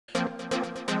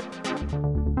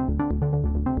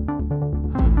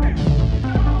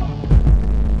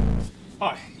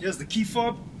Hi, here's the key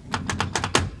fob.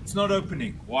 It's not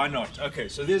opening. Why not? Okay,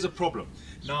 so there's a problem.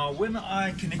 Now, when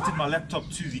I connected my laptop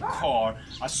to the car,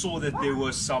 I saw that there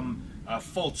were some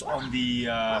faults on the,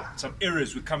 some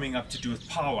errors were coming up to do with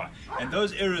power, and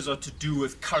those errors are to do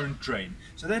with current drain.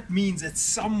 So that means that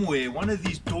somewhere one of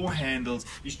these door handles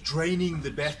is draining the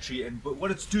battery, and but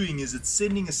what it's doing is it's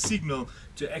sending a signal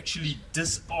to actually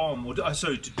disarm, or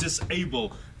sorry, to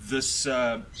disable this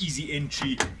easy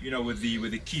entry, you know, with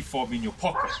the key fob in your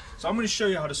pocket. So I'm going to show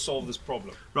you how to solve this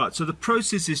problem. Right, so the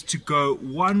process is to go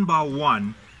one by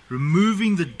one,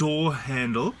 removing the door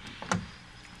handle,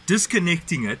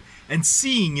 disconnecting it, and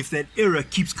seeing if that error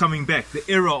keeps coming back, the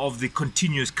error of the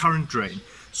continuous current drain.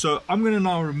 So I'm going to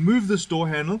now remove this door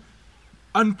handle,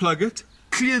 unplug it,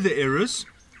 clear the errors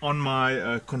on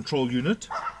my control unit,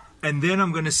 and then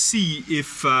I'm going to see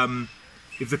if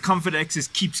the comfort access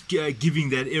keeps giving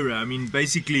that error. I mean,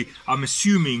 basically, I'm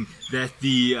assuming that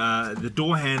the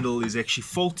door handle is actually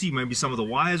faulty. Maybe some of the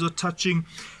wires are touching,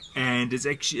 and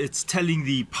it's telling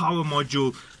the power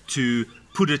module to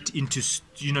put it into,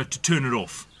 you know, to turn it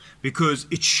off, because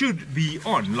it should be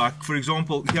on. Like, for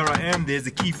example, here I am, there's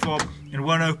the key fob, and it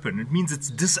won't open. It means it's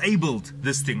disabled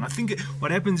this thing. I think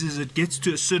what happens is it gets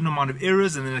to a certain amount of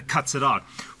errors and then it cuts it out.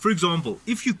 For example,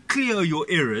 if you clear your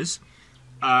errors,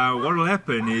 what will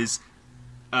happen is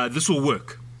this will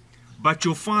work, but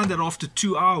you'll find that after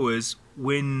 2 hours,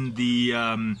 when the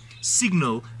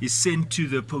signal is sent to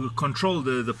the control,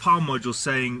 the power module,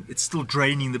 saying it's still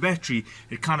draining the battery,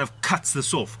 it kind of cuts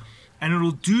this off, and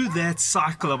it'll do that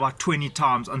cycle about 20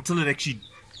 times until it actually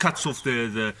cuts off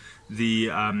the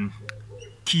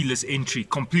keyless entry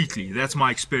completely. That's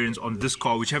my experience on this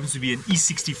car, which happens to be an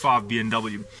E65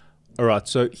 BMW. Alright,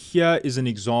 so here is an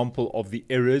example of the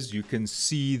errors. You can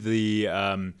see the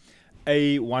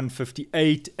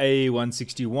A158,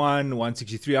 A161,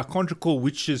 163. I can't recall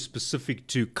which is specific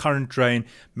to current drain,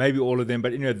 maybe all of them,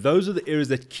 but anyway, those are the errors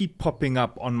that keep popping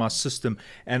up on my system,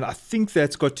 and I think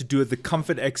that's got to do with the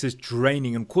comfort access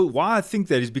draining. And why I think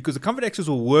that is because the comfort access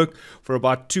will work for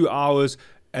about 2 hours,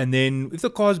 and then if the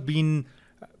car's been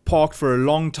parked for a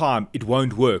long time, it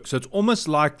won't work. So it's almost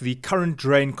like the current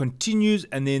drain continues,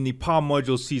 and then the power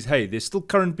module sees, hey, there's still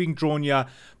current being drawn here,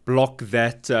 block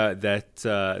that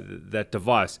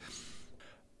device.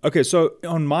 Okay, so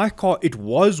on my car it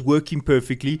was working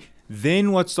perfectly.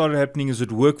 Then what started happening is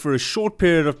it worked for a short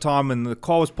period of time, and the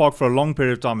car was parked for a long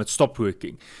period of time. It stopped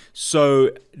working. So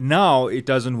now it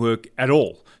doesn't work at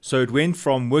all. So it went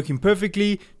from working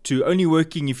perfectly to only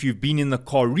working if you've been in the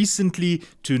car recently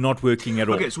to not working at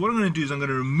all. Okay, so what I'm going to do is I'm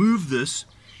going to remove this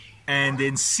and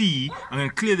then see, I'm going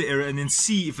to clear the error and then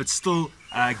see if it still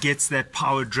gets that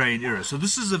power drain error. So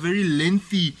this is a very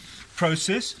lengthy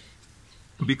process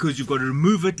because you've got to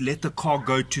remove it, let the car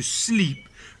go to sleep.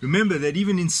 Remember that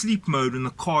even in sleep mode, when the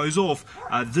car is off,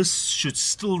 this should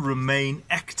still remain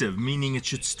active, meaning it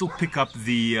should still pick up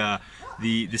the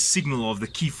signal of the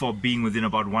key fob being within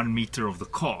about 1 meter of the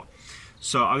car.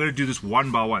 So I'm going to do this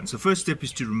one by one. So first step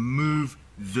is to remove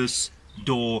this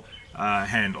door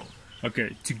handle.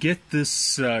 Okay, to get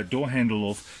this door handle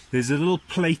off, there's a little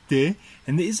plate there,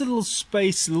 and there is a little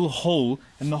space, a little hole,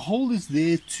 and the hole is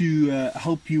there to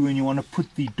help you when you want to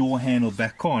put the door handle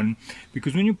back on,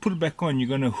 because when you put it back on, you're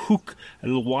going to hook a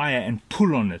little wire and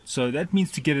pull on it. So that means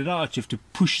to get it out, you have to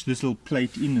push this little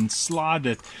plate in and slide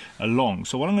it along.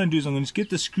 So what I'm going to do is I'm going to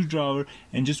get the screwdriver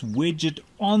and just wedge it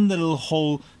on the little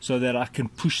hole so that I can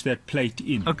push that plate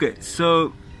in. Okay,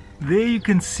 so there you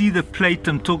can see the plate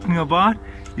I'm talking about.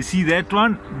 You see that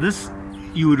one? This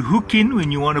you would hook in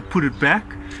when you want to put it back.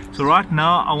 So right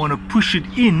now I want to push it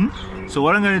in. So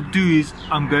what I'm going to do is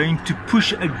I'm going to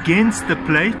push against the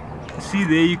plate. See,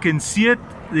 there you can see it.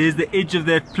 There's the edge of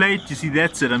that plate. You see,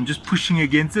 that's it. I'm just pushing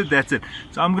against it. That's it.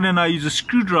 So I'm going to now use a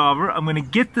screwdriver. I'm going to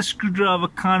get the screwdriver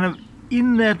kind of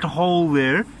in that hole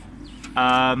there.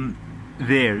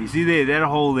 There, you see there, that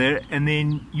hole there, and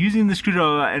then using the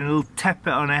screwdriver and a little tap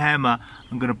on a hammer,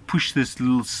 I'm going to push this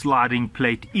little sliding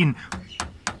plate in.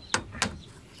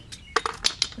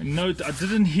 And note, I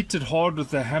didn't hit it hard with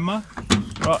the hammer.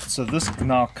 Right, so this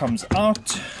now comes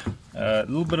out. A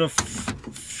little bit of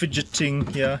fidgeting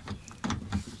here.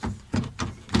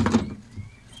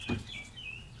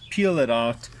 Peel it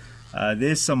out.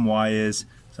 There's some wires,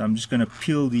 so I'm just going to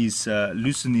peel these,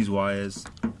 loosen these wires.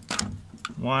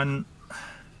 1,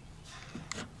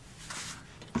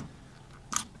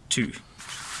 2.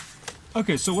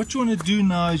 Okay, so what you want to do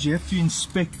now is you have to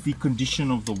inspect the condition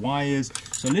of the wires.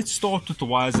 So let's start with the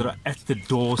wires that are at the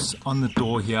doors, on the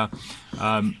door here.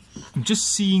 I'm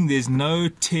just seeing there's no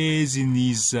tears in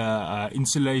these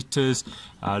insulators.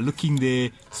 Looking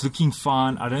there, it's looking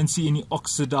fine. I don't see any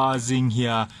oxidizing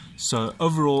here. So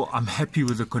overall, I'm happy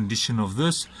with the condition of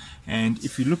this. And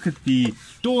if you look at the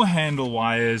door handle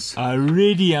wires,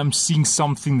 already I'm seeing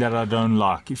something that I don't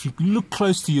like. If you look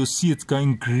closely, you'll see it's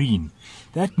going green.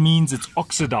 That means it's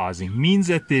oxidizing. Means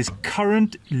that there's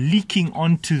current leaking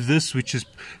onto this, which is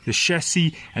the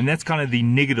chassis, and that's kind of the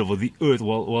negative, or the earth.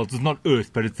 Well, it's not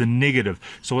earth, but it's the negative.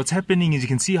 So what's happening is you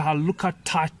can see look how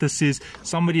tight this is.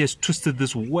 Somebody has twisted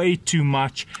this way too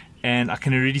much, and I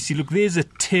can already see, look, there's a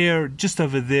tear just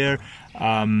over there.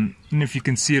 I don't know if you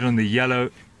can see it on the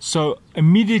yellow. So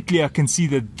immediately I can see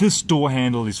that this door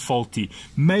handle is faulty.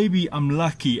 Maybe I'm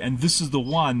lucky and this is the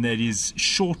one that is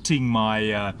shorting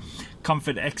my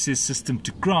comfort access system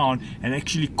to ground and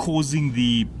actually causing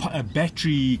the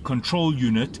battery control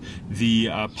unit, the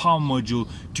power module,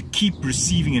 to keep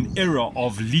receiving an error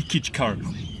of leakage current.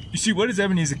 You see, what is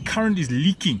happening is the current is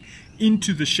leaking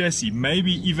into the chassis,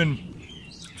 maybe even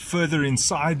further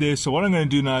inside there. So what I'm going to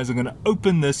do now is I'm going to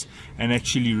open this and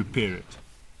actually repair it.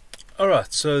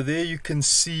 Alright, so there you can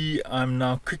see I'm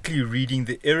now quickly reading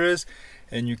the errors,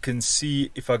 and you can see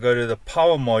if I go to the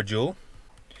power module.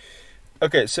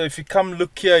 Okay, so if you come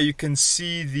look here, you can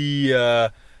see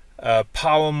the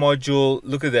power module.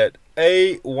 Look at that,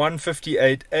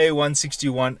 A158,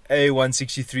 A161,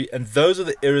 A163, and those are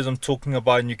the errors I'm talking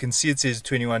about, and you can see it says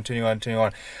 21, 21,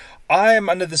 21. I am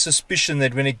under the suspicion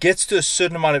that when it gets to a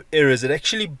certain amount of errors, it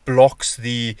actually blocks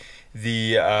the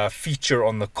feature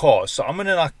on the car. So I'm going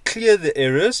to now clear the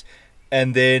errors,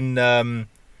 and then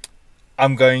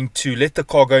I'm going to let the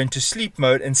car go into sleep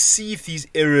mode and see if these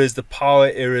errors, the power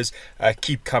errors,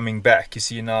 keep coming back. You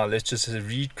see, now let's just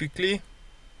read quickly.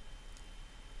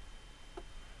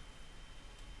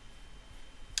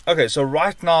 Okay, so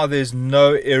right now there's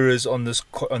no errors on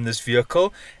this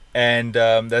vehicle. And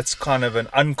that's kind of an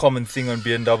uncommon thing on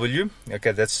BMW.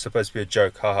 Okay, that's supposed to be a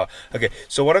joke, haha. Okay,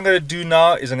 so what I'm going to do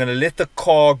now is I'm going to let the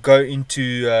car go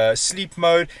into sleep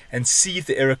mode and see if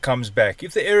the error comes back.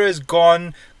 If the error is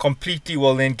gone completely,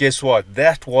 well then guess what?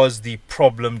 That was the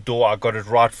problem door. I got it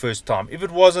right first time. If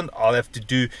it wasn't, I'll have to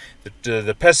do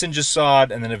the passenger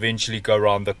side and then eventually go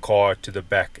around the car to the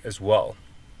back as well.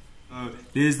 So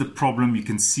there's the problem. You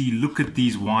can see, look at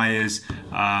these wires.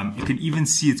 You can even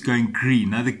see it's going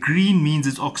green. Now the green means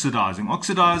it's oxidizing.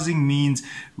 Oxidizing means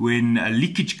when a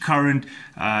leakage current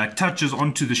touches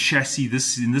onto the chassis.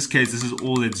 In this case, this is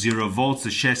all at 0 volts, the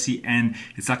chassis, and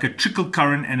it's like a trickle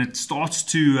current, and it starts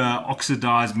to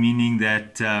oxidize, meaning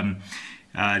that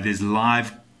there's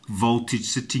live voltage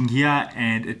sitting here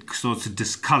and it starts to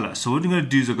discolor. So what I'm going to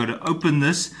do is I've got to open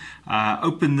this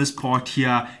part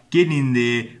here, get in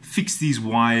there, fix these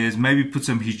wires, maybe put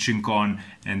some heat shrink on,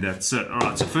 and that's it.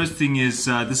 Alright, so first thing is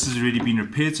this has already been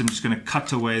repaired, so I'm just going to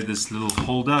cut away this little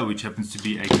holder, which happens to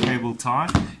be a cable tie,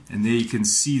 and there you can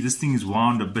see this thing is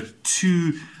wound a bit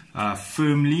too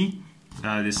firmly.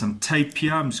 There's some tape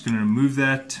here. I'm just going to remove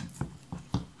that.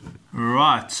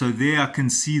 Right, so there I can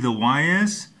see the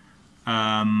wires.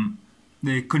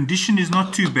 The condition is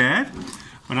not too bad,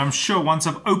 but I'm sure once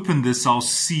I've opened this I'll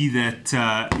see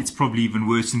that it's probably even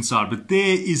worse inside. But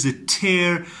there is a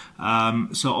tear,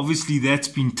 so obviously that's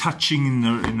been touching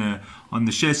on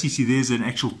the chassis. See, there's an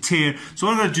actual tear. So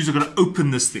what I'm going to do is I'm going to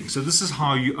open this thing. So this is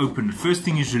how you open it. First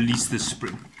thing is release the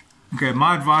spring. Okay,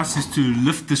 my advice is to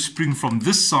lift the spring from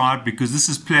this side because this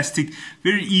is plastic.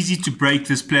 Very easy to break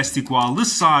this plastic, while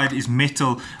this side is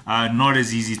metal, not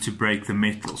as easy to break the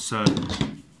metal. So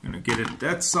I'm going to get it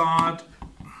that side.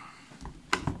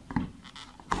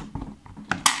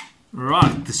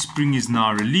 Right, the spring is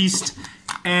now released,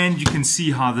 and you can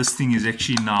see how this thing is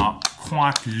actually now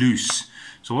quite loose.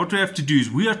 So what we have to do is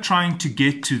we are trying to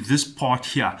get to this part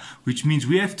here, which means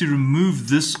we have to remove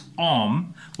this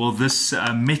arm, well, this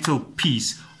metal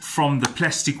piece from the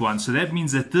plastic one. So that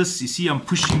means that this, you see, I'm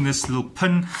pushing this little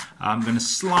pin. I'm going to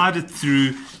slide it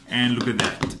through, and look at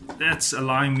that. That's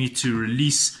allowing me to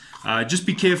release. Just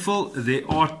be careful. There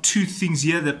are two things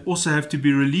here that also have to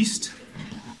be released.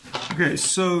 Okay,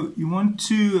 so you want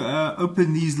to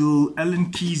open these little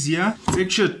Allen keys here. It's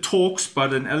actually a Torx,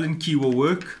 but an Allen key will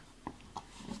work.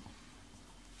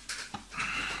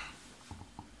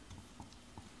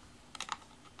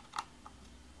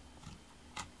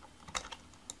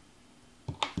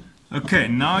 Okay,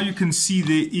 now you can see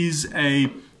there is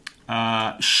a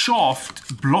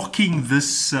shaft blocking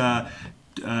this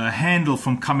handle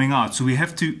from coming out, so we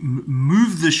have to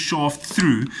move the shaft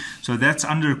through. So that's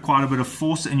under quite a bit of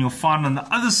force, and you'll find on the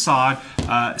other side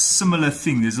similar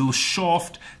thing. There's a little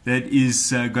shaft that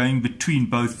is going between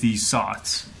both these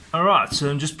sides. Alright, so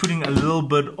I'm just putting a little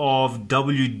bit of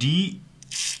WD.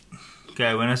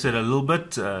 Okay, when I said a little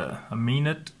bit, I mean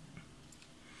it.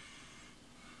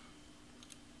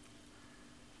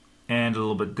 And a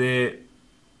little bit there.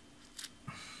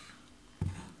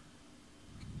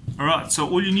 Alright, so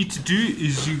all you need to do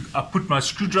is I put my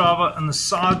screwdriver on the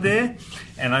side there,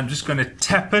 and I'm just going to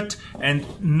tap it. And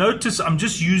notice I'm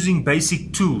just using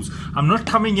basic tools. I'm not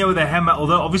coming here with a hammer,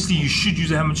 although obviously you should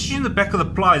use a hammer. I'm just using the back of the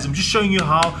pliers. I'm just showing you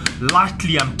how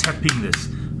lightly I'm tapping this.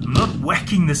 I'm not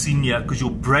whacking this in here because you'll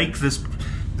break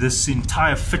this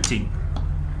entire fitting.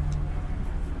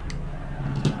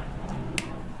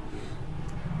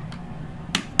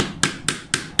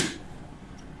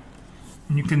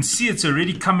 And you can see it's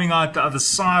already coming out the other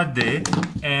side there,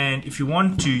 and if you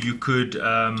want to, you could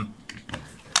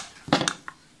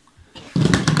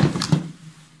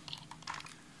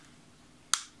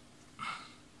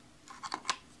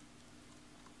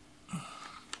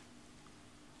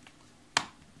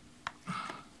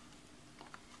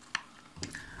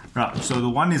right, so the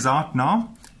one is out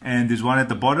now, and there's one at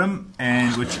the bottom,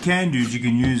 and what you can do is you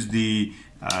can use the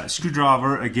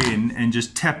screwdriver again and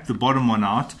just tap the bottom one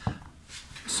out.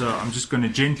 So I'm just going to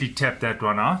gently tap that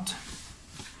one out.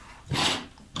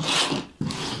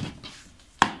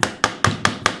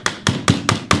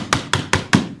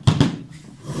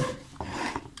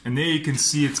 And there you can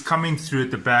see it's coming through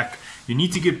at the back. You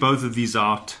need to get both of these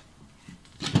out.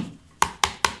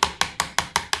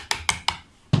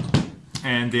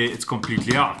 And there it's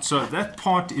completely out. So that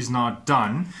part is now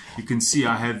done. You can see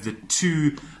I have the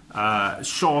two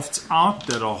shafts out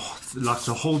that are like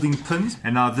the holding pins,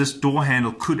 and now this door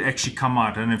handle could actually come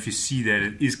out. I don't know if you see that,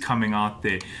 it is coming out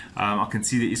there. I can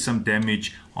see there is some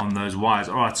damage on those wires.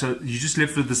 Alright, so you just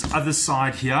left with this other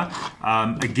side here.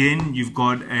 Again, you've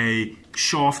got a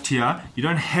shaft here. You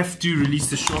don't have to release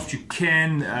the shaft, you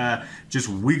can just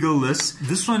wiggle this.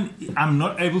 This one I'm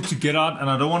not able to get out, and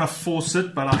I don't want to force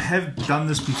it, but I have done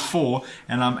this before,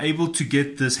 and I'm able to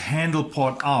get this handle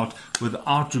part out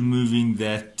without removing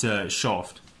that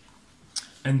shaft.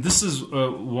 And this is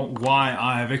why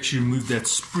I have actually removed that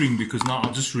spring, because now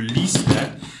I'll just release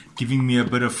that, giving me a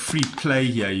bit of free play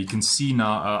here. You can see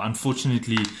now,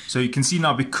 unfortunately, so you can see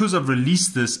now because I've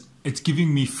released this, it's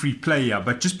giving me free play here.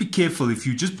 But just be careful, if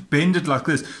you just bend it like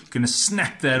this, you're going to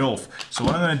snap that off. So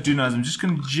what I'm going to do now is I'm just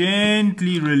going to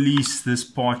gently release this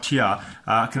part here.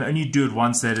 I can only do it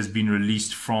once that has been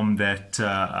released from that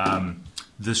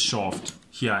this shaft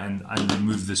here, and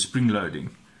remove the spring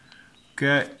loading.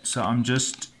 Okay, so I'm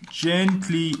just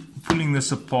gently pulling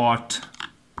this apart.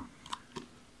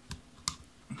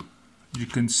 You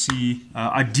can see,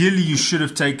 ideally you should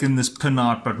have taken this pin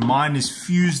out, but mine is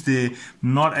fused there,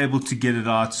 not able to get it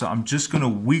out. So I'm just going to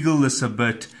wiggle this a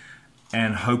bit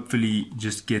and hopefully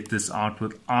just get this out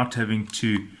without having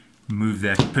to move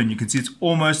that pin. You can see it's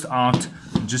almost out.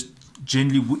 I'm just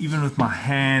gently, even with my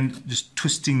hand, just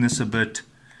twisting this a bit.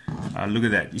 Look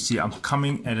at that. You see I'm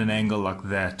coming at an angle like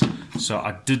that, so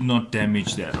I did not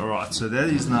damage that. Alright, so that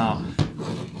is now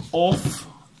off,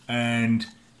 and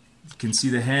you can see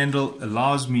the handle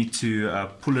allows me to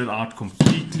pull it out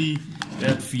completely.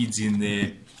 That feeds in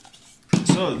there.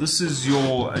 So this is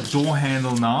your door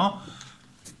handle now.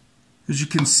 As you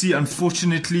can see,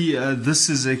 unfortunately this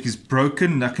is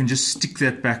broken. I can just stick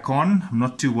that back on. I'm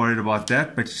not too worried about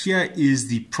that, but here is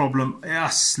the problem.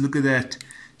 Yes, look at that.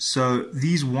 So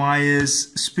these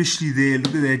wires, especially there,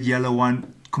 look at that yellow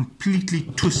one, completely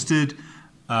twisted,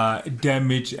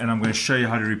 damaged, and I'm going to show you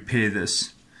how to repair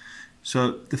this.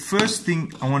 So the first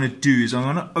thing I want to do is I'm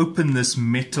going to open this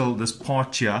metal, this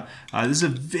part here. This is a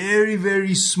very,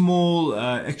 very small,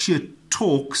 actually it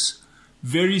Torx,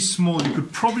 very small. You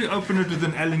could probably open it with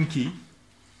an Allen key.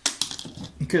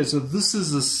 Okay, so this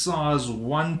is a size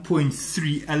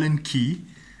 1.3 Allen key.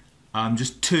 I'm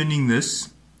just turning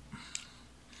this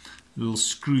little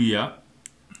screw here.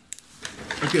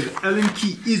 Okay, the Allen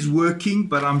key is working,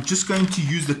 but I'm just going to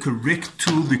use the correct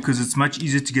tool because it's much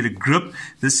easier to get a grip.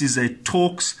 This is a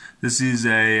Torx. This is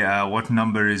a, what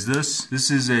number is this?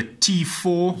 This is a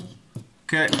T4.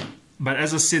 Okay, but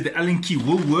as I said, the Allen key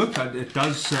will work. It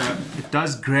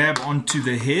does grab onto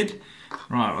the head.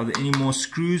 Right, are there any more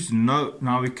screws? No.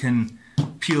 Now we can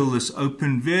peel this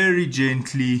open very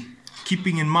gently,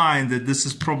 keeping in mind that this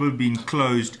has probably been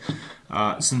closed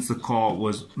since the car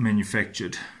was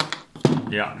manufactured.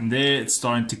 Yeah, and there it's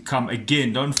starting to come.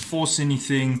 Again, don't force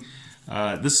anything.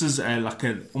 This is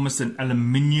almost an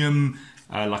aluminium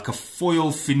like a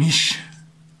foil finish.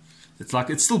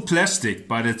 It's still plastic,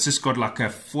 but it's just got like a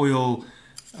foil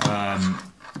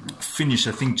finish,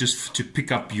 I think, just to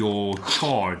pick up your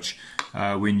charge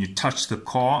when you touch the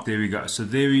car. There we go. So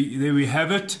there we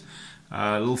have it.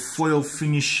 A little foil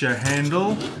finish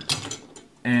handle,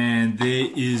 and there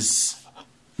is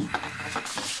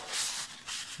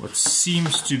what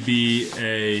seems to be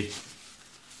a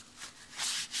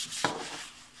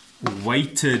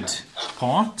weighted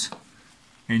part,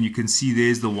 and you can see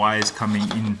there's the wires coming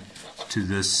in to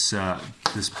this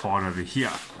this part over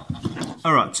here.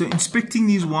 Alright, so inspecting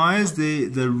these wires, the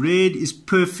red is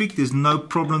perfect, there's no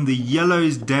problem. The yellow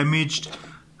is damaged,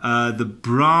 the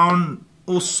brown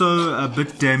also a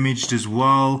bit damaged as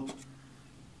well,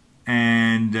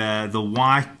 and the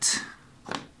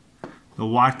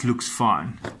white looks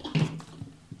fine.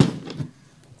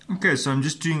 Okay, so I'm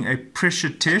just doing a pressure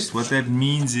test. What that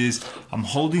means is I'm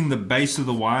holding the base of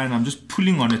the wire and I'm just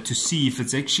pulling on it to see if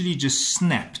it's actually just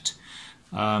snapped,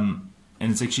 and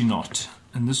it's actually not.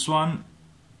 And this one,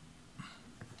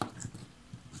 I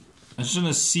just want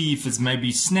to see if it's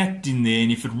maybe snapped in there,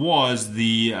 and if it was,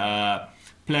 the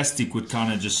plastic would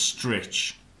kind of just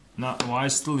stretch. No, the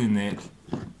wire's still in there.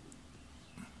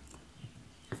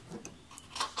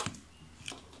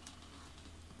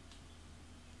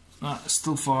 No,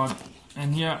 still fine.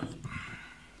 And here,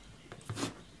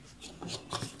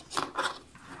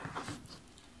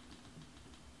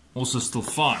 also still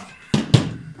fine.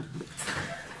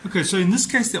 Okay, so in this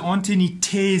case there aren't any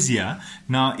tears here.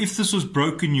 Now if this was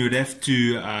broken, you'd have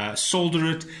to solder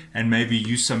it and maybe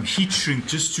use some heat shrink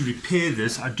just to repair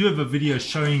this. I do have a video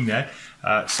showing that.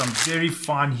 Some very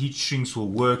fine heat shrinks will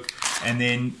work, and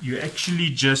then you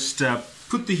actually just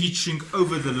put the heat shrink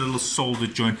over the little solder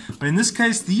joint. But in this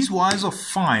case, these wires are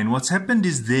fine. What's happened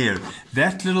is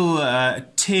that little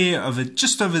tear of it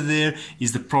just over there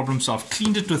is the problem. So I've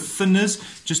cleaned it with thinners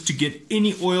just to get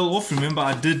any oil off. Remember,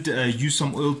 I did use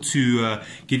some oil to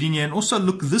get in here. And also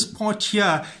look, this part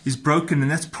here is broken,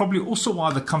 and that's probably also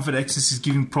why the comfort access is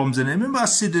giving problems. And remember I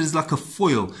said there's like a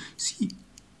foil. See,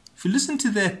 if you listen to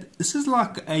that, this is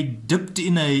like dipped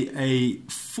in a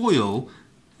foil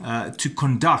to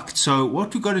conduct. So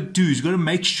what we've got to do is we've got to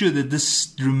make sure that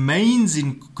this remains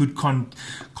in good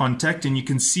contact, and you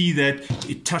can see that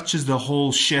it touches the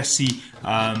whole chassis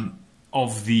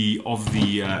of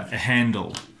the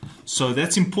handle. So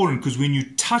that's important, because when you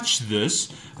touch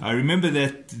this, remember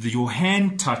that your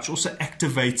hand touch also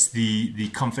activates the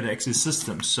comfort access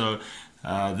system. So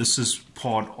this is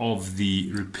part of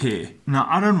the repair. Now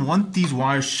I don't want these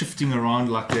wires shifting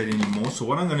around like that anymore, so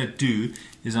what I'm going to do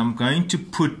is I'm going to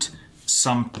put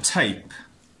some tape,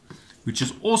 which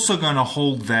is also going to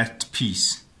hold that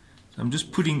piece. So I'm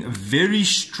just putting a very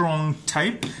strong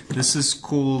tape. This is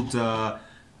called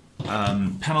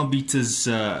panel beaters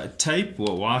tape.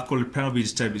 Well, why I call it panel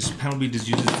beaters tape is panel beaters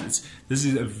use it. This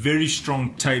is a very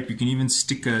strong tape. You can even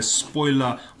stick a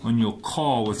spoiler on your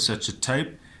car with such a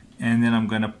tape. And then I'm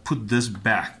going to put this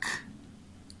back.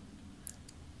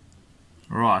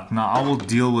 Right, now I will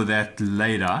deal with that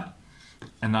later.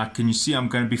 And now can you see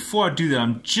before I do that,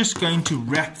 I'm just going to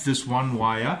wrap this one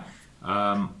wire.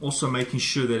 Also making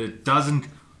sure that it doesn't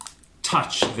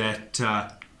touch that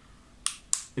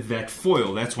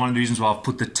foil. That's one of the reasons why I've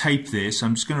put the tape there. So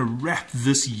I'm just going to wrap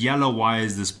this yellow wire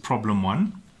as this problem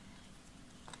one.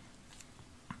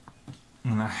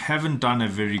 And I haven't done a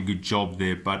very good job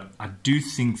there, but I do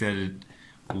think that it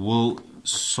will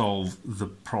solve the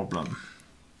problem.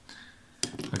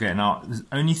 Okay, now the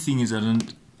only thing is I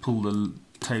didn't pull the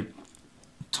tape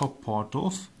top part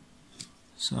off.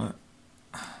 So,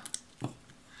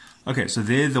 okay, so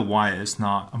there are the wires.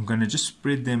 Now I'm going to just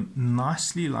spread them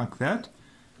nicely like that.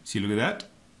 See, look at that.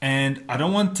 And I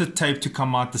don't want the tape to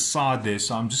come out the side there,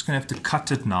 so I'm just going to have to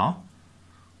cut it now.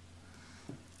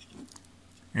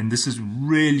 And this is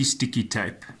really sticky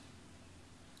tape.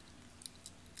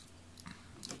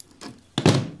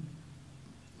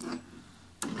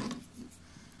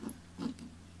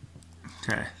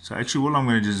 Okay, so actually what I'm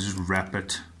going to do is just wrap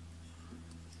it.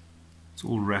 It's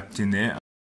all wrapped in there.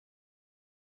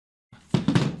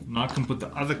 Now I can put the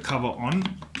other cover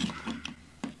on.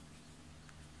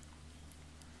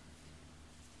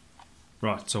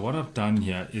 Right, so what I've done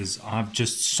here is I've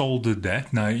just soldered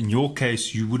that. Now in your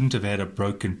case you wouldn't have had a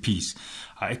broken piece.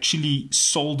 I actually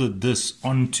soldered this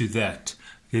onto that.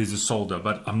 Here's the solder,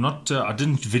 but I'm not, I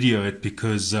didn't video it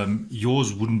because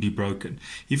yours wouldn't be broken.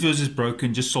 If yours is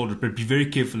broken, just solder it, but be very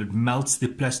careful. It melts the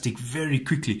plastic very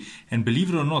quickly. And believe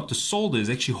it or not, the solder is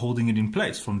actually holding it in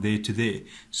place from there to there.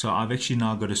 So I've actually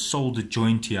now got a solder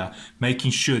joint here,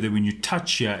 making sure that when you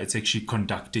touch here, it's actually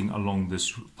conducting along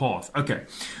this path. Okay,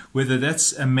 whether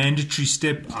that's a mandatory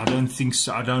step, I don't think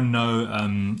so. I don't know.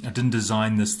 I didn't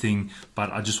design this thing, but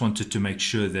I just wanted to make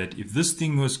sure that if this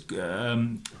thing was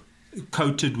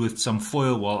coated with some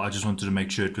foil, well, I just wanted to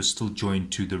make sure it was still joined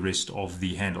to the rest of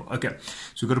the handle. Okay,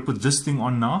 so we've got to put this thing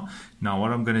on now. Now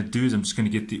what I'm going to do is I'm just going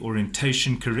to get the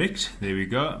orientation correct. There we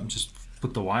go. I'm just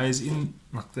put the wires in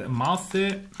like the mouth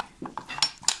there.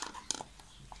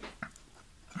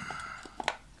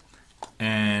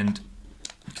 And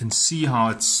you can see how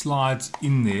it slides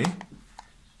in there.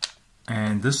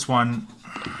 And this one,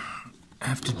 I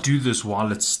have to do this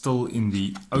while it's still in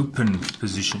the open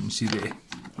position. See there?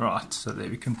 Right, so there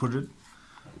we can put it.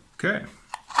 Okay,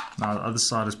 now the other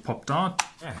side is popped out.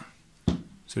 Yeah.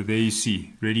 So there you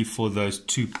see, ready for those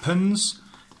 2 pins,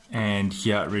 and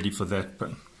here ready for that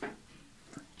pin.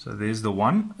 So there's the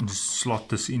one, and just slot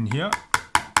this in here.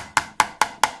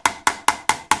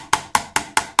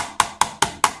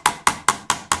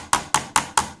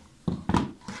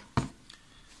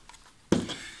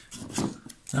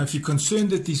 Now if you're concerned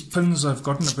that these pins have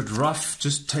gotten a bit rough,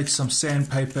 just take some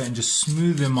sandpaper and just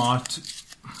smooth them out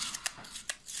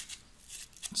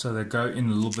so they go in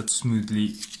a little bit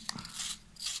smoothly.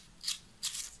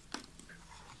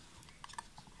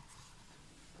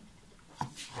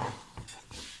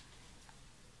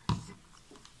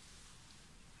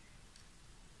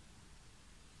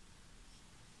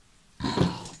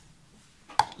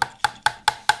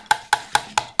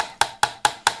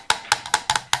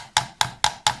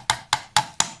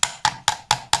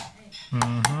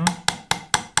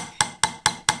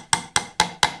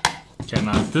 Okay,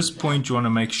 now at this point you want to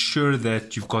make sure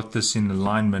that you've got this in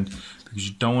alignment because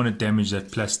you don't want to damage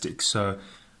that plastic. So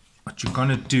what you're going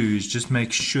to do is just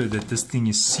make sure that this thing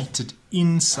is seated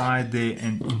inside there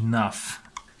and enough.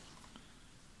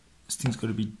 This thing's got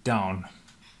to be down.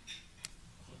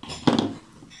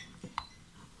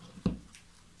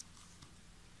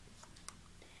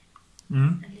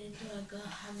 And then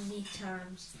how many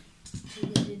times 2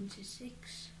 goes into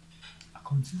 6? I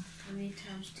can't see. How many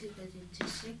times 2 goes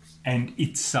into 6? And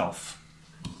itself.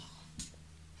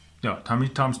 Yeah, how many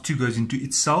times 2 goes into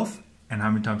itself and how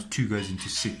many times 2 goes into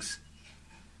 6?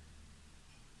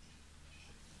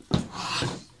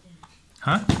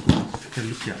 Huh? Okay,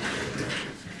 look here.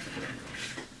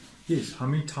 Yes, how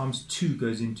many times 2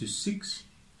 goes into 6?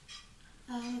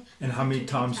 And how many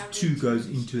times 2 goes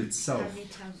into itself? How many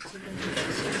times 2 goes into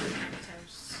 6? How many times?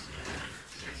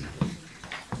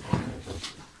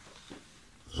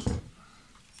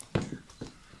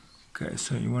 Okay,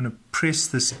 so you want to press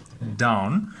this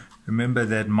down. Remember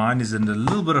that mine is under a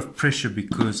little bit of pressure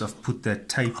because I've put that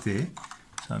tape there.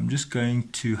 So I'm just going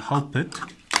to help it.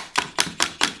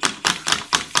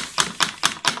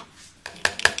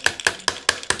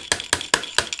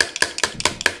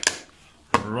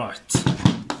 Right,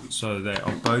 so they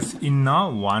are both in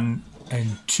now, 1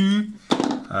 and 2.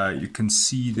 You can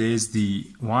see there's the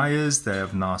wires. They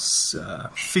have now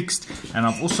fixed, and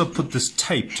I've also put this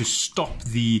tape to stop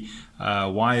the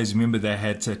wires. Remember they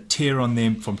had a tear on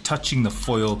them from touching the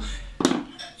foil.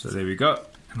 So there we go.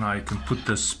 Now you can put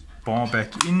this bar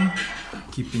back in,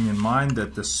 keeping in mind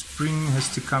that the spring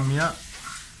has to come here.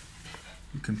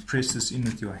 You can press this in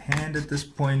with your hand at this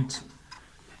point.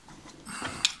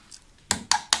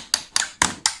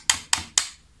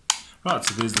 Right,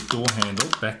 so there's the door handle,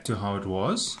 back to how it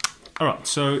was. Alright,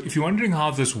 so if you're wondering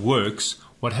how this works,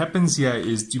 what happens here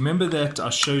is, do you remember that I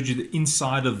showed you the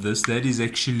inside of this? That is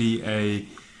actually a,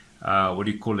 what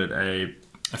do you call it, a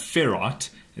ferrite.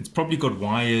 It's probably got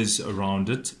wires around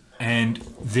it, and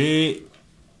there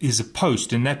is a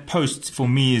post, and that post for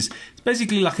me is it's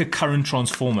basically like a current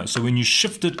transformer. So when you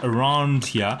shift it around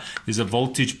here, there's a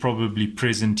voltage probably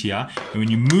present here, and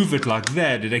when you move it like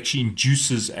that, it actually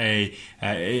induces a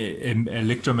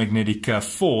electromagnetic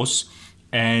force,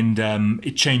 and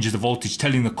it changes the voltage,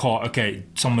 telling the car, okay,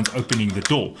 someone's opening the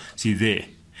door. See there.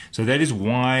 So that is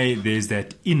why there's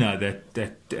that inner,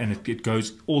 and it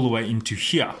goes all the way into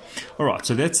here. All right,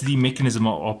 so that's the mechanism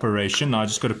of operation. Now I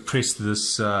just got to press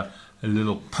this a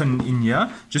little pin in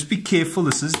here. Just be careful,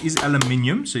 this is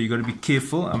aluminium, so you got to be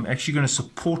careful. I'm actually going to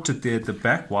support it there at the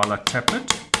back while I tap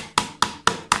it.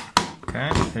 Okay,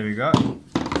 there we go.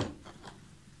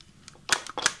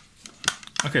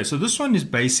 Okay, so this one is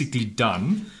basically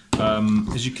done.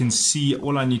 As you can see,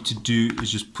 all I need to do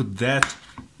is just put that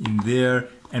in there,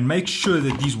 and make sure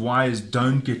that these wires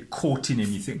don't get caught in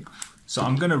anything. So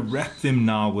I'm going to wrap them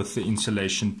now with the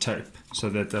insulation tape so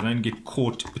that they don't get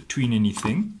caught between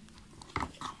anything.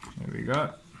 There we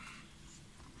go.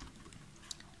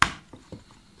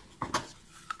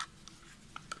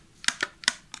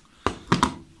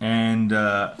 And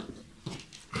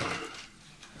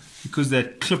because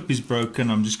that clip is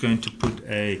broken, I'm just going to put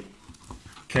a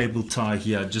cable tie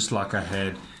here, just like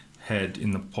I had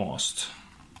in the past.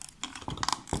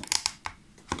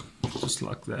 Just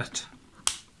like that.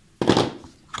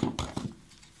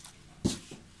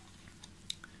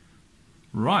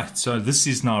 Right, so this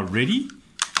is now ready.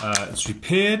 It's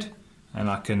repaired, and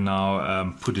I can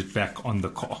now put it back on the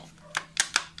car.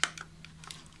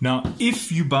 Now,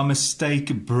 if you by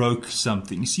mistake broke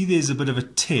something, you see there's a bit of a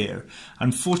tear.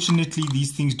 Unfortunately,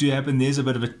 these things do happen. There's a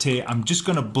bit of a tear. I'm just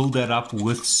going to build that up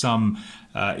with some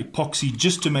epoxy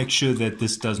just to make sure that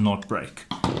this does not break.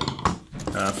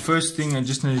 First thing I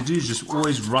just need to do is just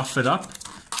always rough it up.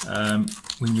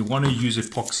 When you want to use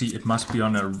epoxy, it must be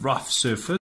on a rough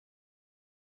surface.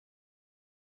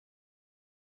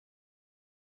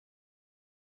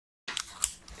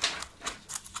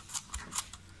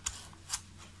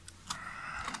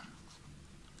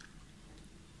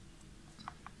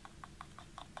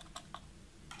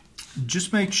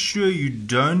 Just make sure you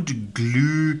don't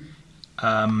glue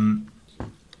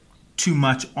too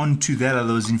much onto that,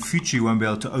 otherwise in future you won't be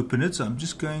able to open it. So I'm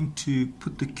just going to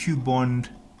put the Q-bond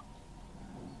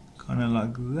kind of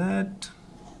like that.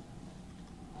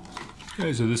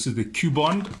 Okay, so this is the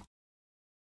Q-bond.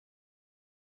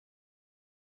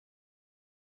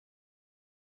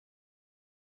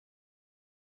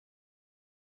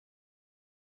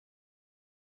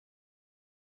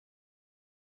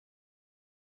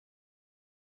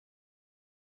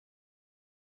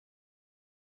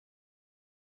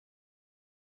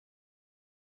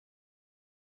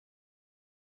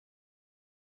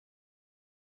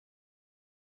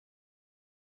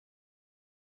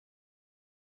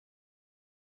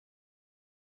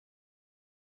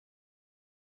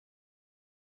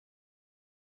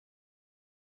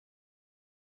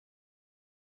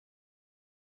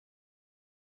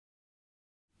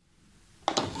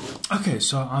 Okay,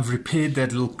 so I've repaired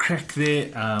that little crack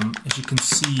there. As you can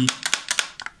see,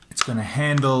 it's going to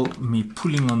handle me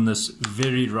pulling on this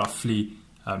very roughly,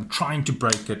 trying to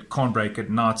break it, can't break it.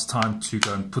 Now it's time to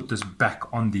go and put this back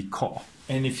on the car.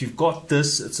 And if you've got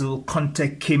this, it's a little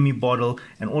contact chemi bottle,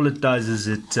 and all it does is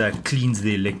it cleans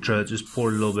the electrode. Just pour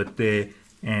a little bit there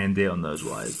and there on those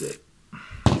wires there.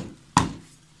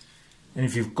 And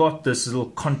if you've got this little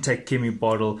contact chemi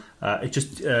bottle, it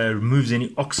just removes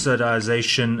any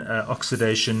oxidation,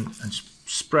 and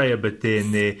spray a bit there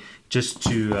and there just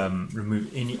to remove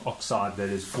any oxide that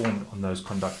is formed on those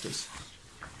conductors.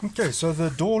 Okay, so the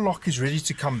door lock is ready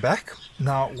to come back.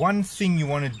 Now, one thing you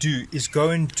want to do is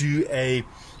go and do a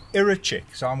error check.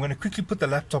 So I'm going to quickly put the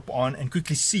laptop on and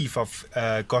quickly see if I've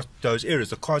got those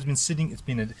errors. The car's been sitting, it's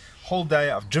been a whole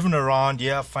day, I've driven around.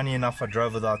 Yeah, funny enough, I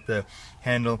drove without the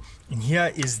handle. And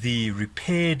here is the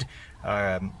repaired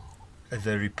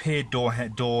door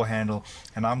handle,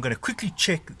 and I'm going to quickly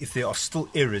check if there are still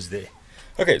errors there.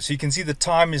 Okay, so you can see the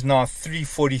time is now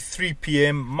 3:43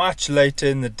 p.m, much later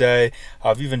in the day.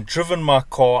 I've even driven my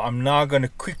car. I'm now going to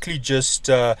quickly just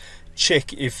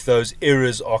check if those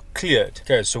errors are cleared.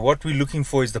 Okay, so what we're looking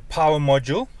for is the power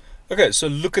module. Okay, so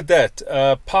look at that.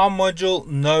 Power module,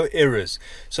 no errors.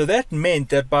 So that meant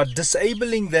that by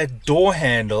disabling that door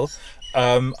handle,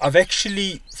 I've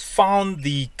actually found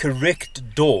the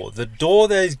correct door. The door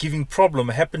that is giving problem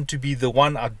happened to be the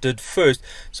one I did first,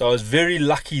 so I was very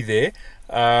lucky there.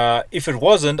 If it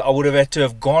wasn't, I would have had to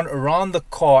have gone around the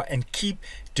car and keep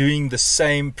doing the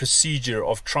same procedure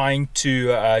of trying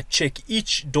to check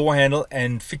each door handle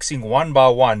and fixing one by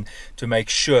one to make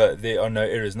sure there are no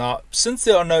errors. Now, since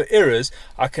there are no errors,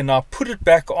 I can now put it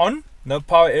back on. No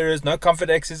power errors, no comfort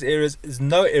access errors, there's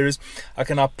no errors. I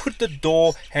can now put the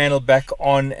door handle back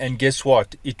on, and guess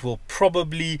what? It will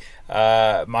probably,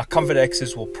 my comfort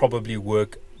access will probably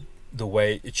work the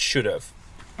way it should have.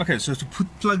 Okay, so to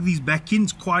plug these back in,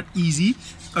 it's quite easy.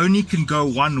 Only can go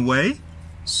one way.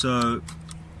 So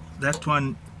that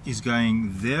one is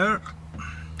going there.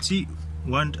 See,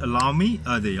 won't allow me.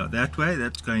 Oh, there you are, that way,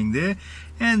 that's going there.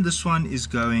 And this one is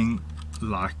going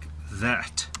like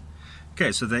that.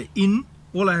 Okay, so they're in.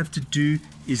 All I have to do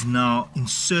is now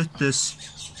insert this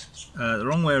the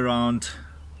wrong way around.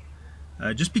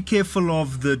 Just be careful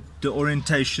of the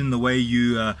orientation, the way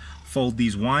you fold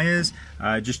these wires.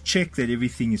 Just check that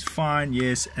everything is fine.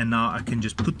 Yes, and now I can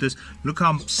just put this. Look how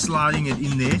I'm sliding it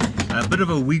in there. A bit of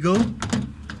a wiggle.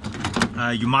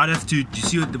 You might have to, do you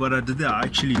see what I did there?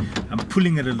 I'm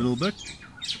pulling it a little bit.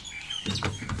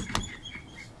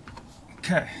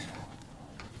 Okay,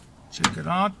 check it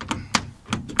out.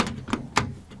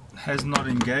 Has not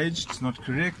engaged, it's not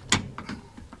correct.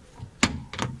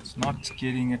 It's not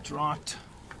getting it right.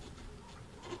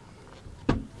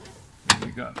 There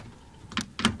we go.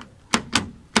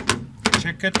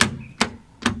 Check it.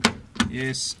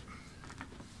 Yes.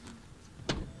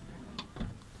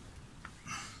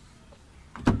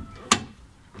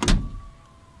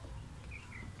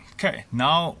 Okay,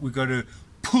 now we got to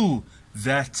pull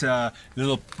that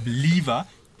little lever.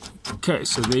 Okay,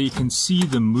 so there you can see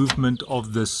the movement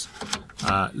of this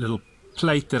little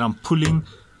plate that I'm pulling.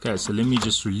 Okay, so let me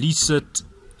just release it,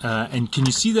 and can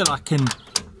you see that I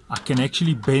can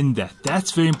actually bend that?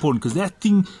 That's very important because that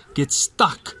thing gets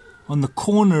stuck on the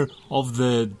corner of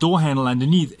the door handle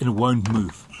underneath and it won't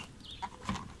move.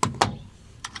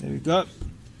 There we go.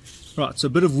 Right, so a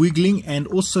bit of wiggling and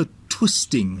also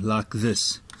twisting like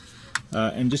this.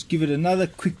 And just give it another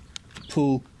quick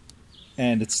pull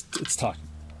and it's tight.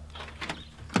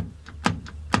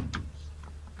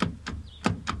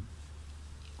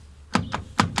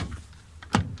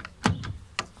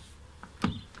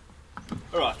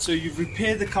 Alright, so you've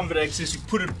repaired the comfort access, you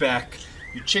put it back,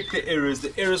 you check the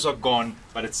errors are gone,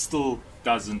 but it still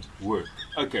doesn't work.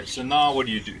 Okay, so now what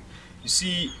do? You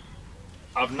see,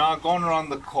 I've now gone around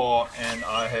the car and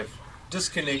I have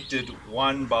disconnected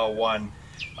one by one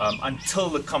until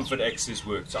the comfort access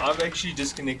works. So I've actually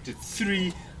disconnected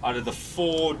 3 out of the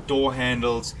 4 door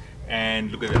handles,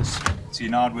 and look at this. See,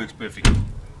 now it works perfectly.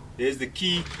 There's the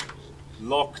key,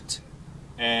 locked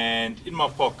and in my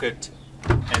pocket,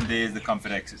 and there's the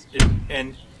comfort access.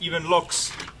 And even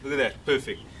locks, look at that,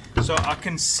 perfect. So I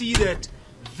can see that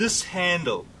this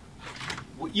handle,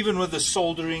 even with the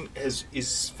soldering,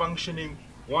 is functioning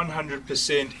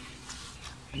 100%.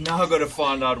 Now I've got to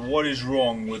find out what is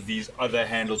wrong with these other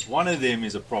handles. One of them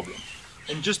is a problem.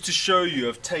 And just to show you,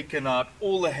 I've taken out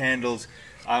all the handles.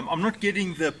 I'm not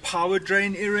getting the power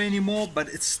drain error anymore, but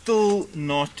it's still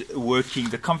not working.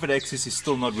 The comfort access is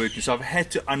still not working. So I've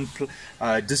had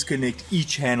to disconnect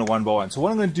each handle one by one. So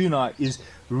what I'm going to do now is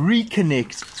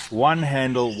reconnect one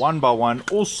handle one by one,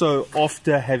 also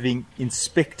after having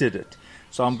inspected it.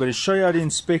 So I'm going to show you how to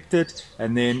inspect it,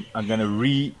 and then I'm going to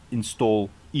reinstall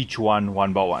each one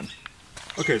by one.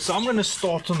 Okay, so I'm going to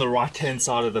start on the right hand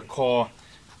side of the car.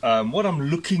 What I'm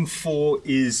looking for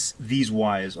is these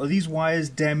wires. Are these wires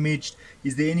damaged?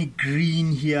 Is there any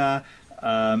green here?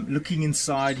 Looking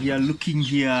inside here, looking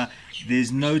here,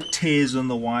 there's no tears on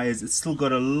the wires. It's still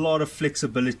got a lot of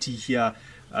flexibility here.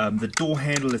 The door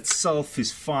handle itself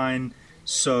is fine.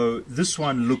 So this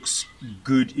one looks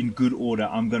good, in good order.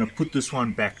 I'm going to put this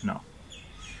one back now.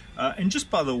 And just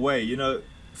by the way, you know,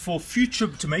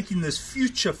 to making this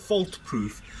future fault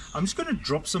proof, I'm just going to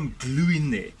drop some glue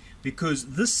in there, because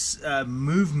this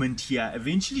movement here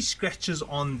eventually scratches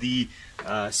on the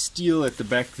steel at the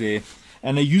back there.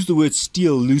 And I use the word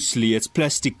steel loosely. It's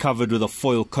plastic covered with a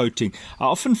foil coating. I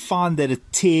often find that it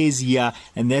tears here,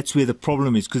 and that's where the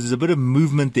problem is, because there's a bit of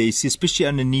movement there, especially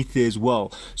underneath there as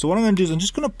well. So what I'm going to do is I'm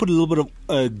just going to put a little bit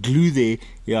of glue there.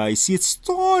 Yeah, you see it's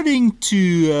starting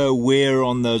to wear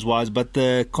on those wires, but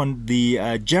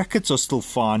the jackets are still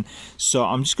fine. So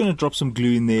I'm just going to drop some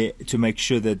glue in there to make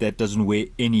sure that that doesn't wear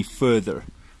any further.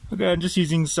 Okay, I'm just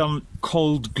using some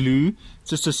cold glue,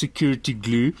 just a security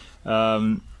glue.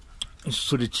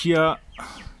 Just put it here,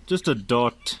 just a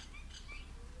dot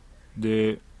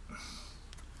there,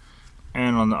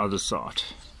 and on the other side.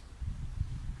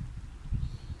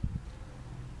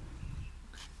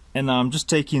 And now I'm just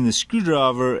taking the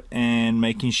screwdriver and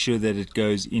making sure that it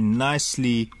goes in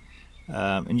nicely.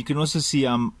 And you can also see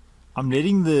I'm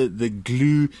letting the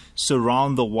glue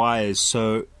surround the wires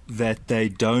so that they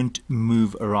don't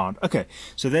move around. Okay,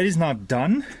 so that is now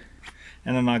done,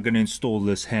 and I'm now going to install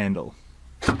this handle.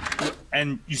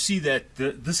 And you see that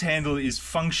this handle is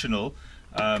functional.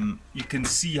 You can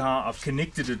see how I've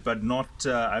connected it, but not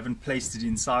I haven't placed it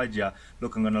inside here.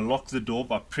 Look, I'm going to lock the door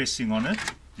by pressing on it.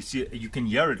 You see, you can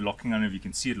hear it locking. I don't know if you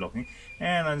can see it locking.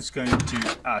 And I'm just going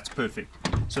to, it's perfect.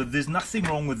 So there's nothing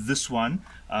wrong with this one.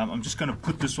 I'm just going to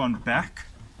put this one back.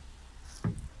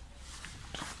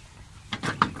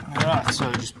 Alright,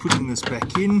 so just putting this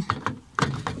back in.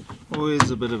 Always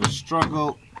a bit of a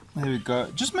struggle. There we go.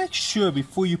 Just make sure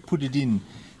before you put it in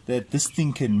that this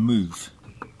thing can move.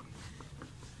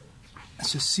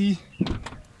 So see?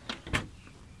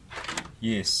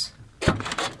 Yes.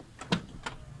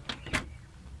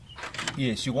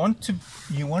 Yes, you want to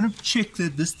check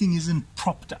that this thing isn't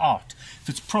propped out. If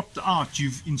it's propped out,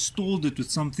 you've installed it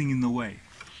with something in the way.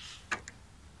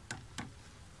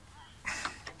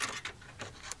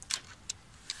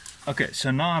 Okay,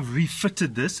 so now I've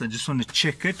refitted this. I just want to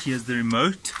check it. Here's the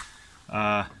remote.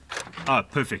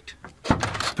 Perfect.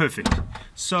 Perfect.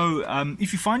 So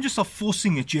if you find yourself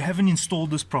forcing it, you haven't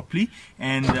installed this properly,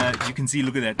 and you can see,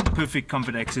 look at that, perfect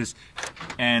comfort access.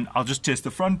 And I'll just test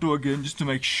the front door again just to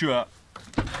make sure.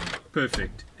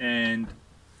 Perfect. And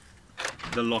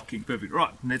the locking, perfect.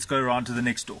 Right, let's go around to the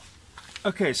next door.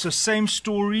 Okay, so same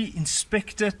story,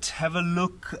 inspect it, have a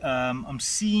look. I'm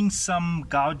seeing some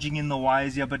gouging in the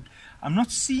wires here, but I'm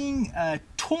not seeing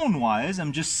torn wires.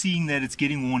 I'm just seeing that it's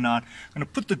getting worn out. I'm going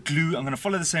to put the glue, I'm going to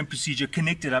follow the same procedure,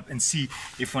 connect it up, and see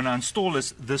if when I install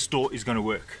this door is going to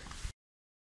work.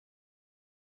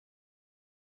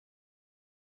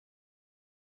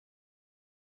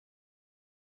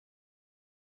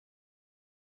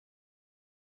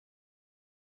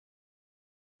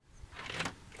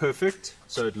 Perfect,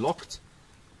 so it locked.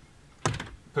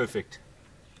 Perfect.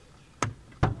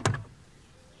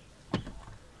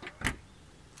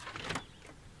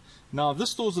 Now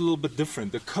this door is a little bit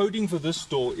different. The coding for this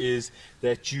door is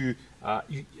that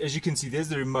as you can see, there's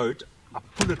the remote. I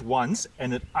pull it once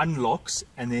and it unlocks,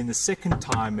 and then the second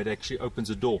time it actually opens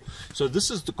the door. So this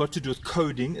has got to do with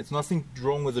coding. It's nothing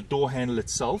wrong with the door handle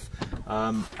itself.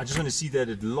 I just want to see that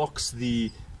it locks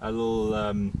the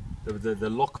the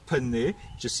lock pin there.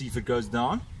 Just see if it goes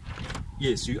down.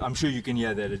 Yes, I'm sure you can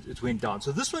hear that it went down.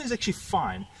 So this one is actually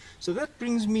fine. So that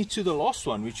brings me to the last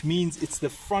one, which means it's the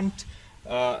front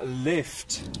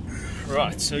left.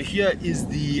 Right, so here is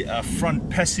the front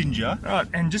passenger. Right,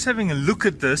 and just having a look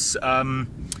at this,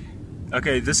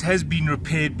 okay, this has been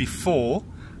repaired before.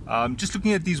 Just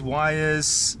looking at these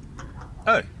wires.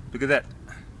 Oh, look at that.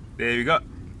 There you go.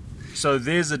 So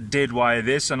there's a dead wire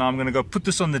there. So now I'm going to go put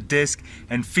this on the desk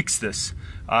and fix this.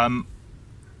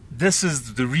 This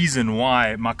is the reason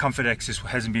why my comfort access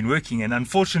hasn't been working, and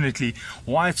unfortunately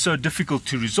why it's so difficult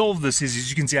to resolve this is, as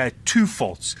you can see, I had two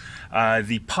faults.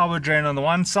 The power drain on the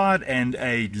one side and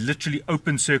a literally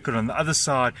open circuit on the other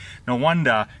side. No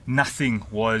wonder nothing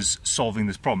was solving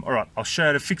this problem. Alright, I'll show you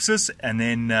how to fix this, and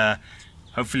then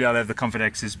hopefully I'll have the comfort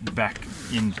access back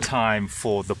in time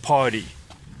for the party.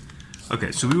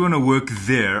 Okay, so we want to work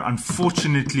there.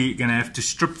 Unfortunately, you're going to have to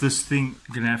strip this thing.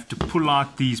 You're going to have to pull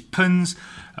out these pins.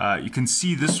 You can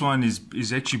see this one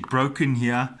is actually broken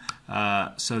here.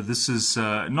 So this is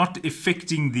not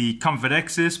affecting the comfort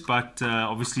access, but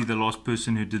obviously the last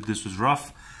person who did this was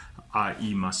rough,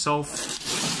 i.e. myself.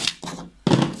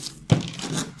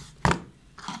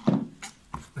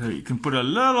 You can put a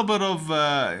little bit of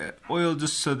oil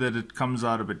just so that it comes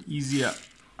out a bit easier.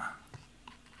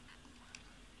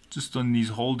 Just on these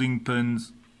holding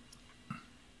pins.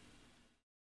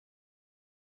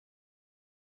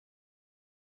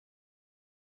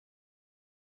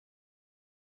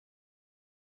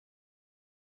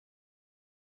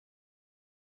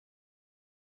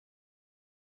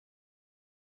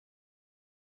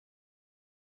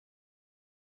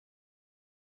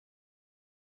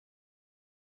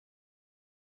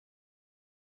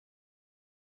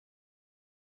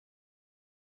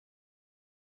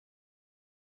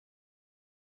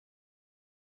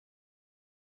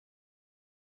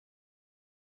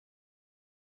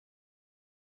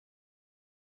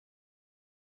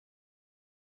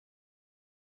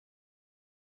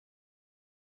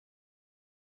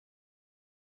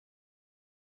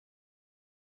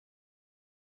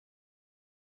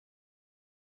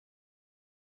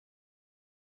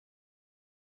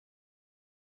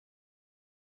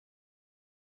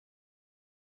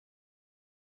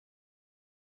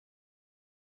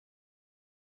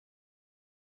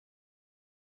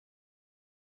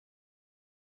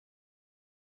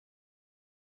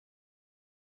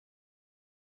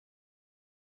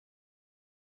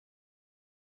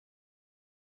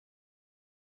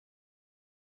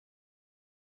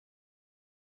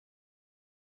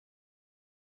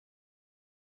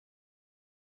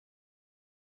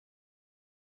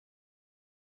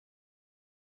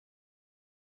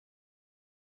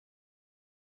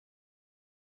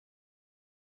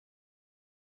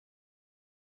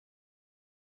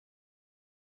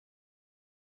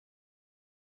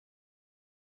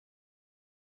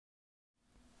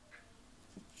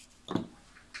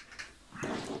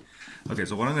 Okay,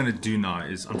 so what I'm going to do now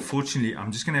is, unfortunately,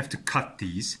 I'm just going to have to cut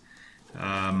these.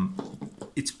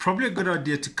 It's probably a good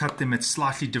idea to cut them at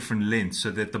slightly different lengths so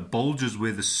that the bulges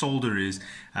where the solder is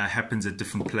happens at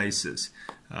different places.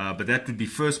 But that would be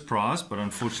first prize, but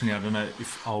unfortunately I don't know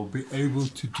if I'll be able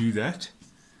to do that.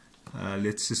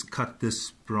 Let's just cut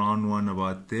this brown one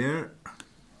about there.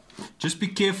 Just be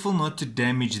careful not to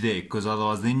damage there, because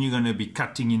otherwise then you're going to be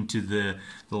cutting into the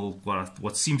little,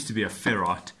 what seems to be a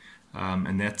ferrite,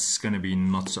 and that's going to be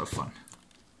not so fun.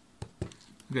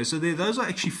 Okay, so those are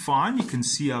actually fine. You can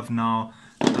see I've now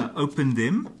opened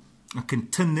them. I can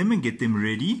tin them and get them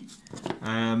ready.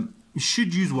 You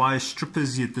should use wire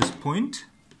strippers at this point.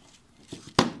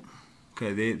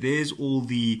 Okay, there's all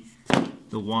the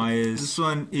wires.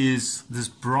 This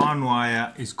brown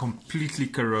wire is completely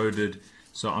corroded,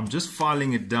 so I'm just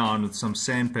filing it down with some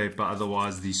sandpaper,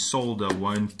 otherwise the solder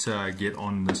won't get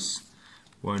on this,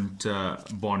 won't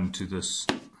bond to this.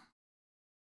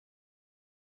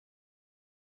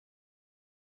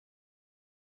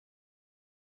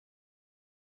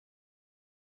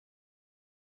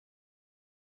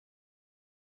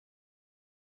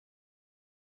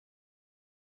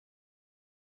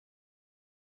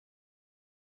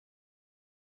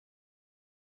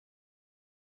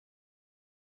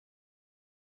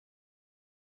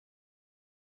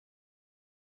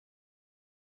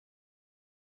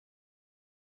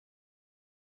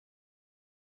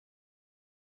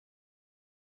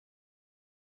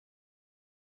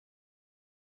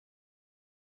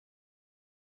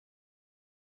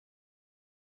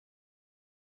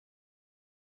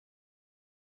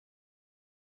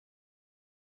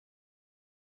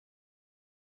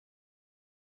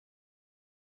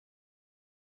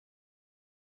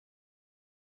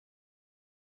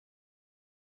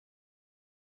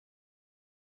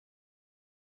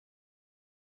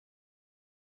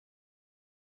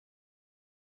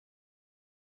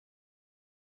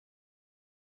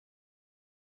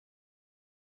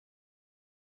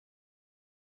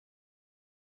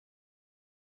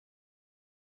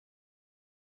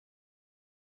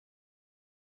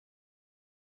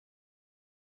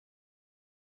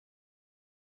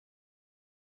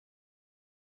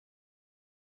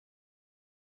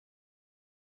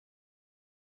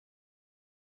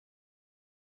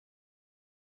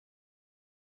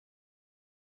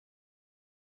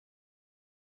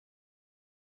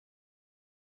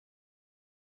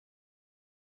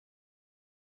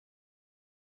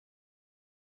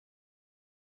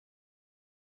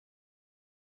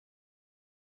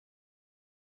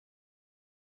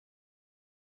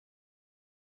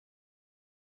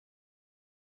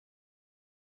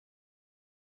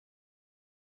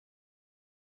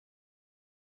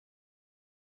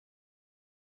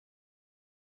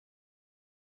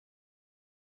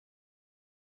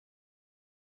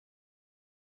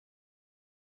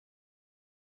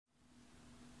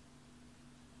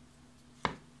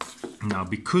 Now,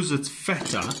 because it's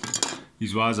fatter,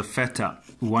 these wires are fatter,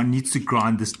 one needs to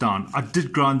grind this down. I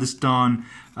did grind this down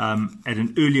at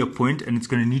an earlier point, and it's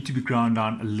going to need to be ground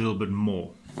down a little bit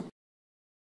more.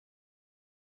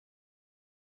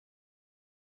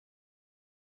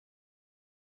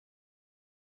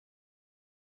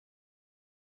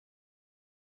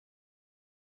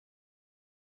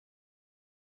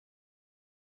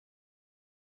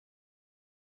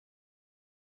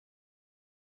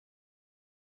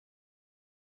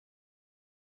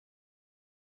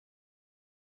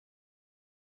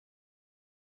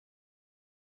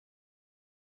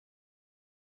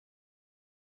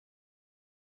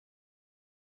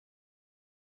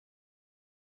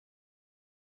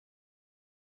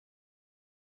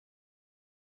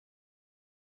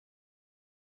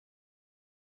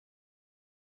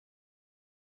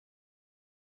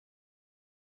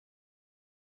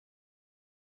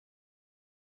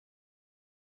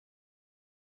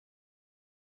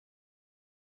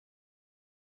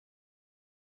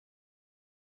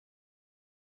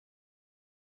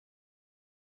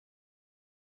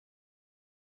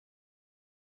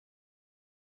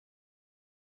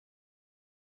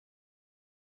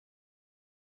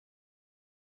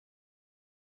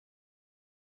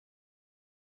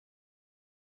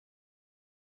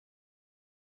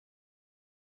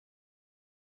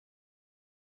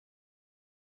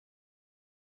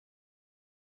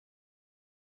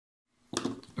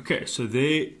 Okay, so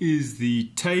there is the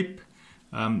tape.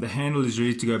 The handle is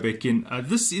ready to go back in.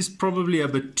 This is probably a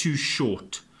bit too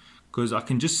short because I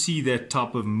can just see that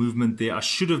type of movement there. I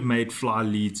should have made fly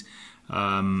leads.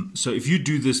 So if you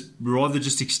do this, rather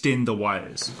just extend the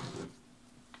wires.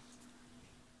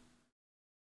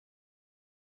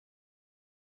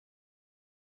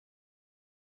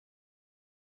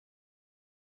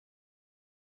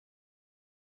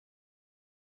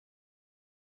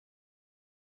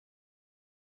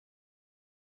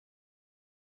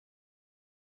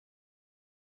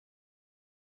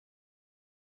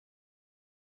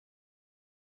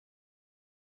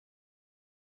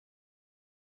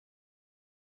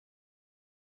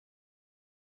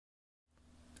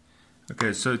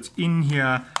 Okay, so it's in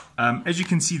here. As you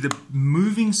can see, the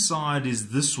moving side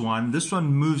is this one. This one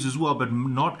moves as well, but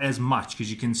not as much,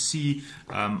 because you can see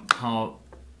how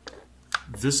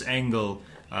this angle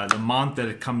the amount that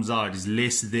it comes out is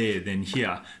less there than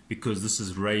here because this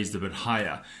is raised a bit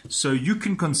higher. So you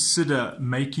can consider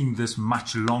making this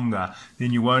much longer,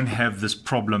 then you won't have this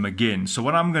problem again. So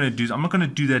what I'm going to do is, I'm not going to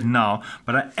do that now,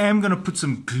 but I am going to put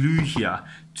some glue here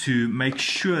to make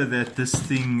sure that this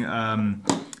thing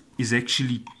is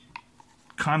actually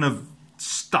kind of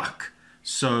stuck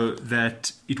so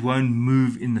that it won't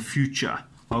move in the future.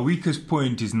 Our weakest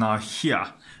point is now here,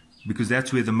 because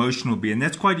that's where the motion will be, and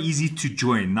that's quite easy to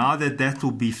join. Now that that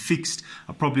will be fixed,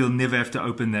 I probably will never have to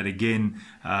open that again,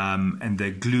 and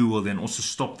the glue will then also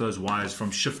stop those wires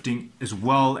from shifting, as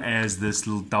well as this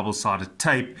little double-sided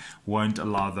tape won't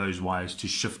allow those wires to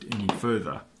shift any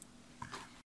further.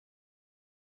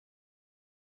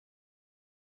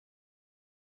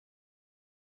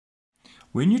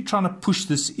 When you're trying to push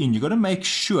this in, you've got to make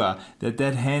sure that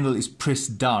that handle is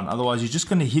pressed down. Otherwise, you're just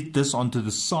going to hit this onto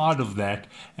the side of that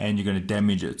and you're going to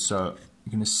damage it. So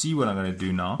you're going to see what I'm going to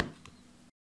do now.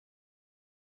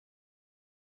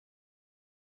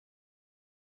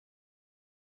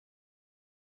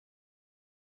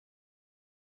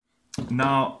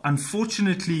 Now,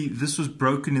 unfortunately, this was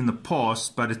broken in the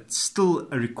past, but it's still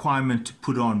a requirement to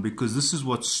put on, because this is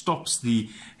what stops the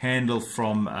handle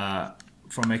from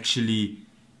actually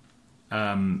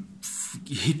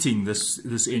hitting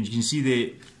this end. You can see there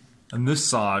on this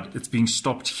side it's being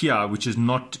stopped here, which is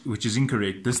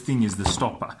incorrect. This thing is the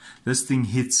stopper. This thing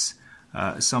hits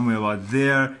somewhere about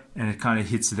there, and it kind of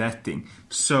hits that thing.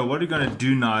 So what we're going to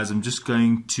do now is I'm just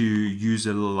going to use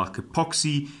a little like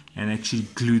epoxy and actually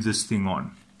glue this thing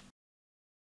on.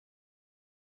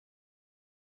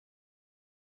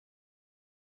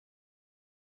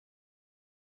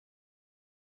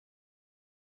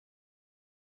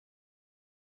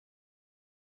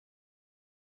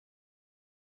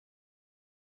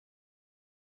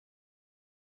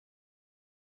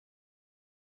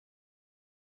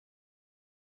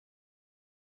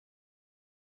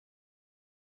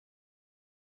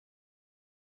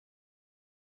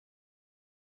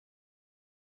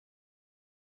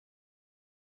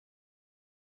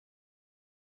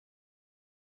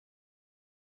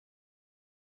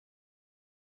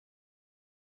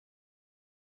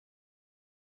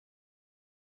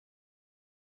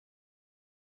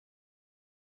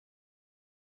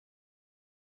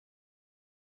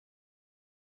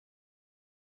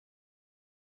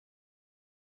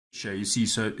 You see,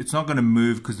 so it's not going to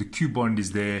move because the Q bond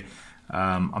is there.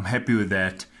 I'm happy with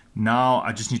that. Now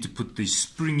I just need to put the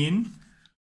spring in.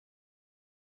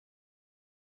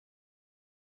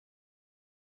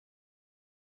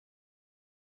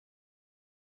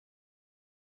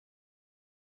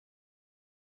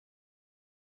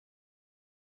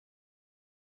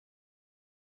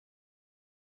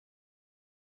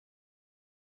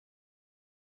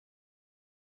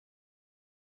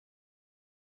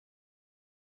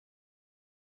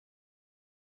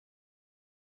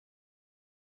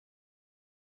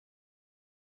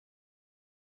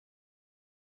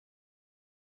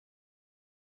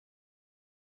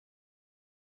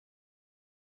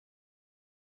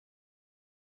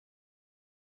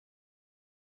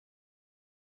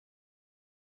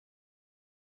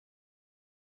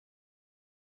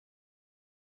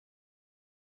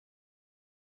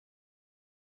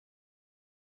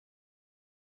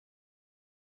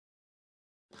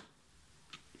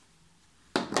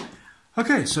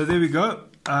 Okay, so there we go.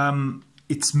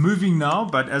 It's moving now,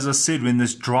 but as I said, when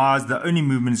this dries, the only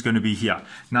movement is going to be here.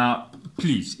 Now,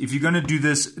 please, if you're going to do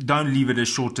this, don't leave it as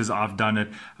short as I've done it.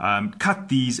 Cut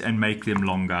these and make them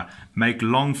longer. Make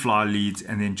long fly leads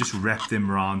and then just wrap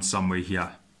them around somewhere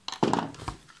here.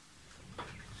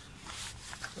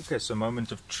 Okay, so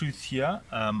moment of truth here.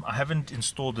 I haven't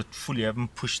installed it fully, I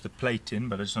haven't pushed the plate in,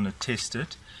 but I just want to test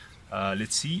it.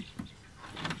 Let's see.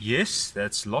 Yes,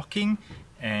 that's locking,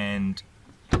 and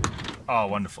oh,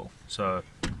 wonderful. So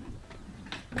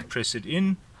press it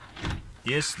in.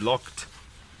 Yes, locked.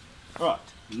 All right,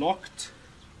 locked,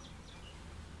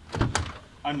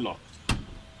 unlocked.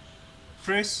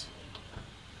 Press,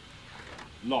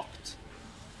 locked.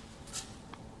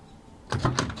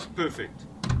 Perfect.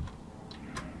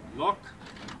 Lock,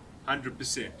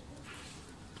 100%.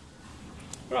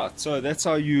 Right, so that's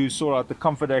how you sort out the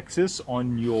comfort access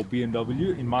on your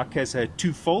BMW. In my case, I had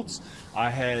two faults. I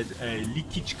had a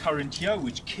leakage current here,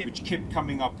 which kept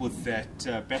coming up with that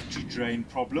battery drain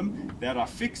problem that I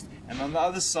fixed. And on the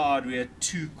other side, we had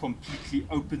two completely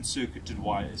open circuited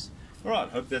wires. All right,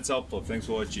 hope that's helpful. Thanks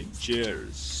for watching.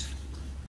 Cheers.